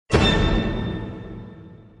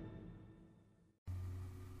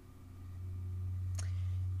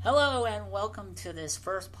Hello and welcome to this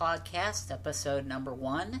first podcast, episode number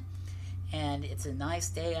 1. And it's a nice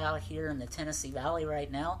day out here in the Tennessee Valley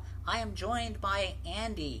right now. I am joined by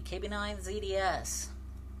Andy, KB9ZDS,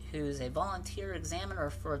 who's a volunteer examiner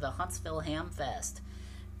for the Huntsville Ham Fest.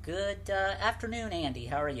 Good afternoon, Andy.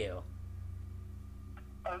 How are you?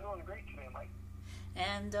 I'm doing great today, Mike.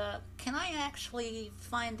 And can I actually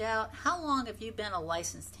find out how long have you been a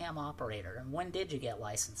licensed ham operator, and when did you get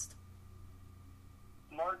licensed?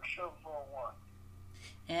 March of 01.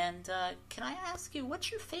 And can I ask you,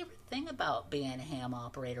 what's your favorite thing about being a ham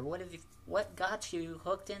operator? What got you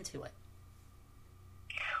hooked into it?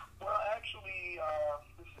 Well, actually,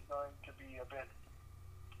 this is going to be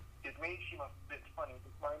it may seem a bit funny,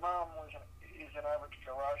 but my mom is an avid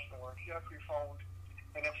garage door. She actually found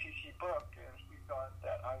an FCC book, and she thought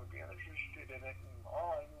that I would be interested in it, and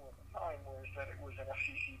all I knew at the time was that it was an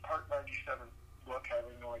FCC Part 97 book,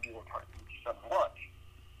 having no idea what Part 97 was.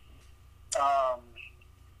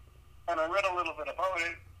 And I read a little bit about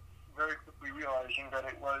it, very quickly realizing that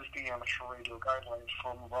it was the amateur radio guidelines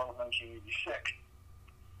from about 1986.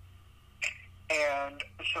 And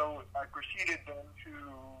so I proceeded then to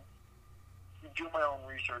do my own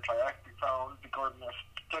research. I actually found the Gordon West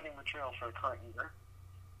study material for the current year.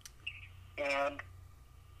 And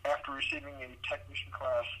after receiving a technician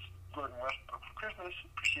class Gordon West book for Christmas,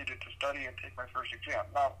 proceeded to study and take my first exam.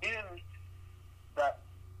 Now, in that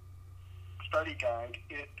study guide,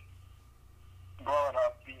 it brought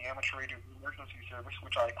up the Amateur Radio Emergency Service,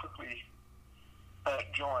 which I quickly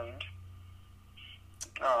joined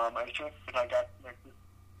as soon as I got connected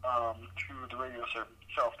to the radio service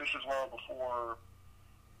itself. This is well before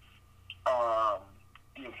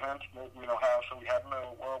the enhancement we now have, so we had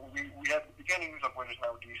we had the beginnings of what is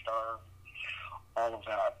now D-Star, all of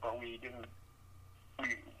that, but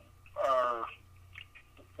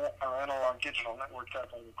our analog digital networks, as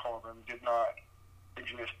I would call them, did not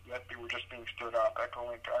exist yet. They were just being stood up.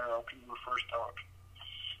 Echolink, IRLP were first out.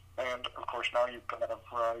 And, of course, now you've got a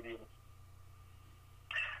variety of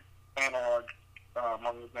analog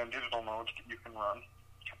other than digital modes that you can run.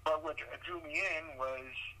 But what drew me in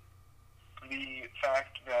was the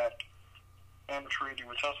fact that amateur radio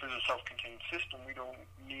itself is a self-contained system. We don't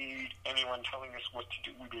need anyone telling us what to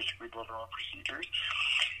do. We basically build our own procedures.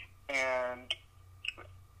 And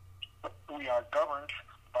we are governed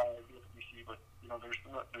by the FCC, but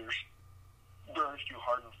there's very few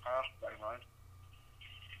hard and fast guidelines.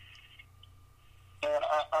 And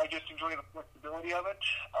I just enjoy the flexibility of it.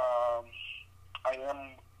 I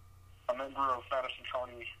am a member of Madison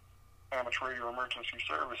County Amateur Radio Emergency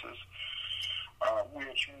Services,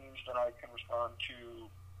 which means that I can respond to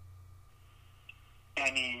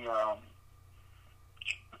any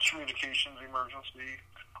communications emergency,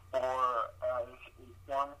 or as a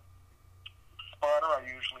form spotter. I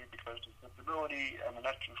usually, because of disability, am a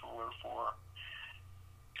net controller for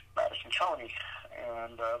Madison County,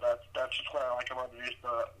 and that's just what I like about it, is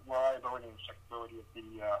the reliability and flexibility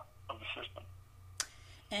of the system.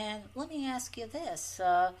 And let me ask you this.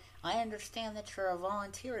 I understand that you're a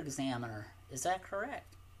volunteer examiner. Is that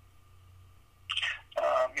correct?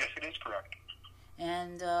 Yes, it is correct.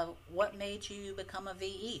 And what made you become a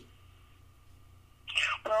VE?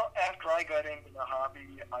 Well, after I got into the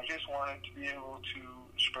hobby, I just wanted to be able to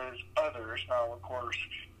spread others. Now, of course,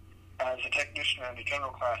 as a technician and a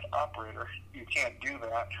general class operator, you can't do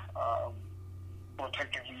that. Well,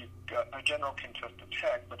 technically, a general can test a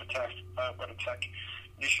tech, but a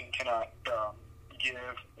technician cannot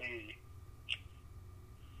give a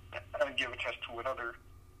test to another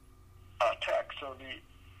tech. So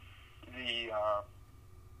the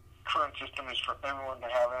current system is for everyone to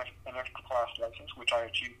have an extra class license, which I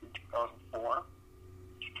achieved in 2004.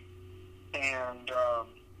 And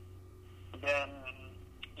then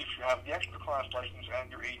if you have the extra class license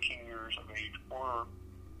and you're 18 years of age or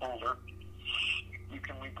older, you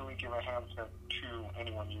can legally give a handset to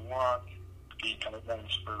anyone you want. The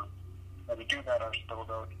guidelines for how to do that are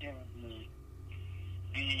spelled out in the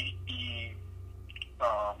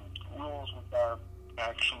rules, which are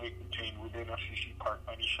actually contained within FCC Part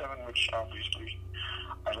 97, which obviously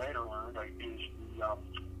I later learned is the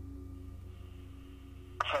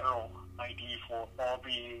federal ID for all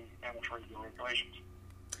the amateur radio regulations.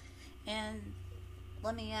 And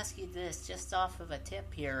let me ask you this, just off of a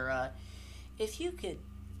tip here. If you could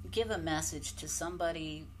give a message to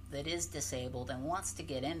somebody that is disabled and wants to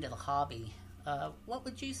get into the hobby, what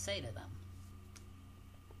would you say to them?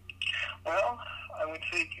 Well, I would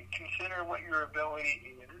say consider what your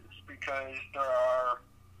ability is, because there are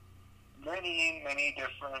many, many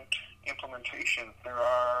different implementations. There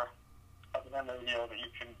are of an M radio that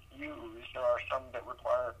you can use. There are some that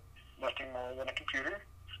require nothing more than a computer.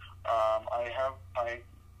 I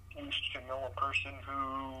used to know a person who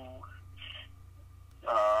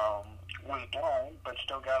was blind but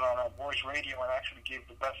still got on a voice radio and actually gave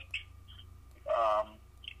the best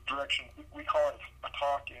direction. We call it a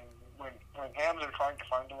talk. And when hams are trying to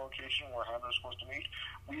find a location where hams are supposed to meet,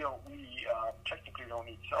 we technically don't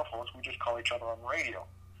need cell phones. We just call each other on the radio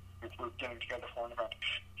if we're getting together for an event.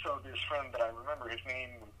 So this friend that I remember, his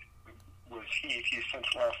name was Heath. He's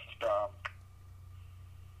since left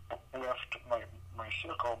my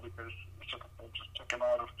circle because I just took him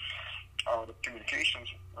out of the communications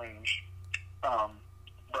range.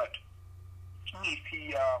 But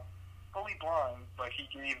he fully blind, but he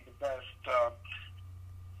gave the best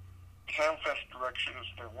Hamfest directions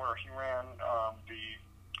there were. He ran the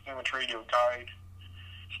Amateur Radio Guide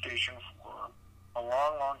station for a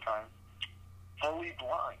long, long time, fully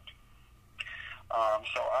blind.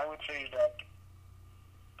 So I would say that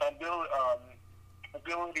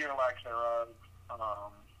ability or lack thereof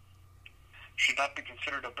should not be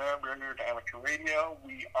considered a barrier to amateur radio.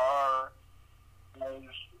 We are,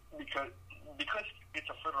 because it's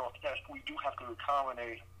a federal test, we do have to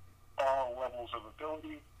accommodate all levels of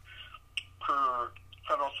ability per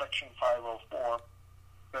Federal Section 504,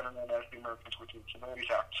 better known as the Americans with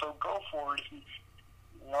Disabilities Act. So go forward if you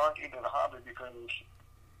want into the hobby, because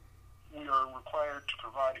we are required to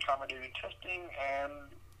provide accommodated testing,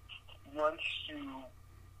 and once you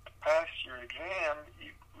pass your exam,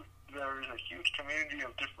 there is a huge community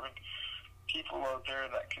of different people out there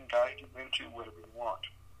that can guide you into whatever you want.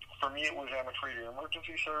 For me, it was amateur radio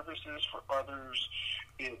emergency services. For others,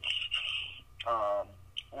 it's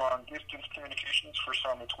long-distance communications. For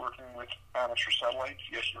some, it's working with amateur satellites.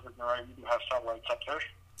 Yes, you heard me right. We do have satellites up there.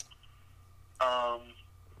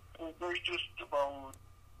 There's just about,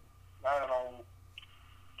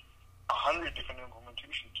 100 different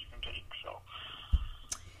implementations you can take. So,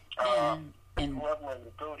 and level of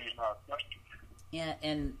ability is not a question. Yeah,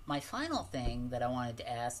 and my final thing that I wanted to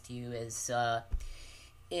ask you is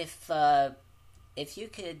if you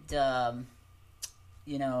could,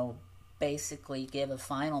 basically give a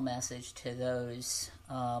final message to those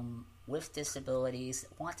with disabilities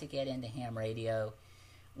that want to get into ham radio,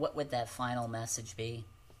 what would that final message be?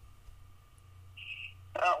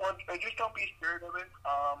 Well, just don't be scared of it.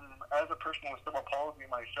 As a person with cerebral palsy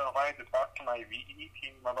myself, I had to talk to my VE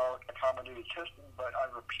team about accommodated testing, but I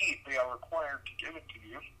repeat, they are required to give it to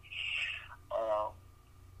you,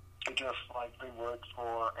 just like they would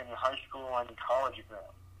for any high school and college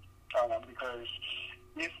exam. Because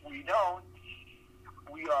if we don't,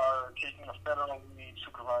 we are taking a federally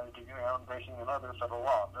supervised exam, breaking another federal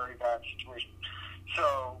law. Very bad situation.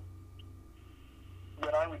 So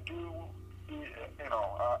what I would do,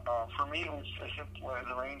 for me, it was as simple as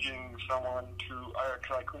arranging someone to,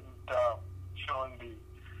 because I couldn't fill in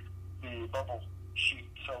the bubble sheet.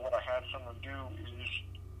 So what I had someone do is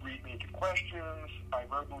read me the questions, I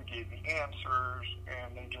verbally gave the answers,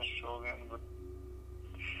 and they just filled in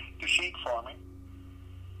the sheet for me.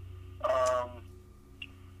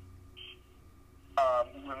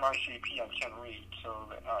 With my CP, I can't read, so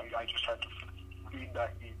I just had to read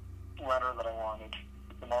back the letter that I wanted,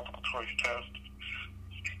 the multiple choice test,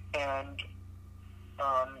 and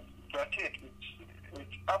that's it.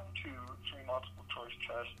 It's up to 3 multiple choice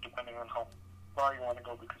tests, depending on how far you want to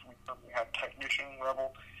go, because we currently have technician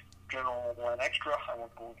level, general level, and extra. I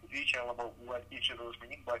won't go into detail about what each of those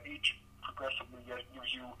mean, but each progressively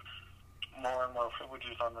gives you more and more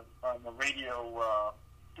privileges on the radio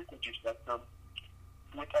frequency spectrum,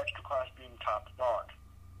 with extra class being top dog.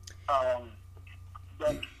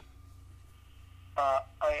 But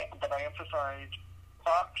I emphasize,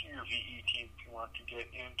 talk to your VE team if you want to get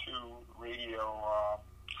into radio,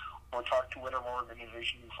 or talk to whatever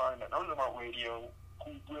organization you find that knows about radio,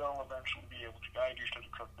 who will eventually be able to guide you to the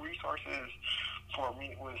correct resources. For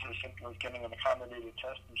me, it was as simple as getting an accommodated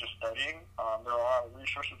test and just studying. There are a lot of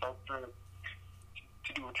resources out there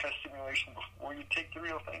to do a test simulation before you take the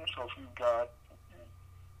real thing. So if you've got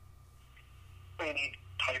any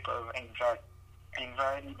type of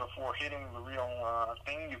anxiety before hitting the real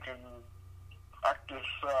thing, you can practice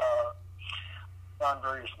on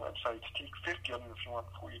various websites. Take 50 of them if you want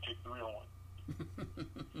before you take the real one.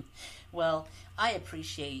 Well, I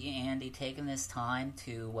appreciate you, Andy, taking this time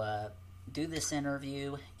to do this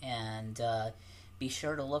interview, and be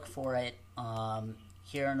sure to look for it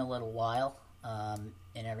here in a little while and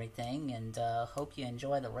everything, and hope you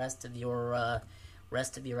enjoy the rest of your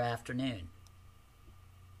afternoon.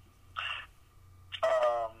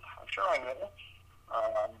 I'm sure I will.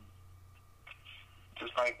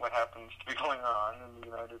 Just despite what happens to be going on in the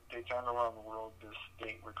United States and around the world, this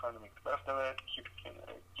state, we're trying to make the best of it,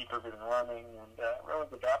 keep everything running, and really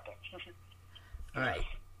adapting. All right.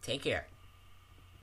 Take care.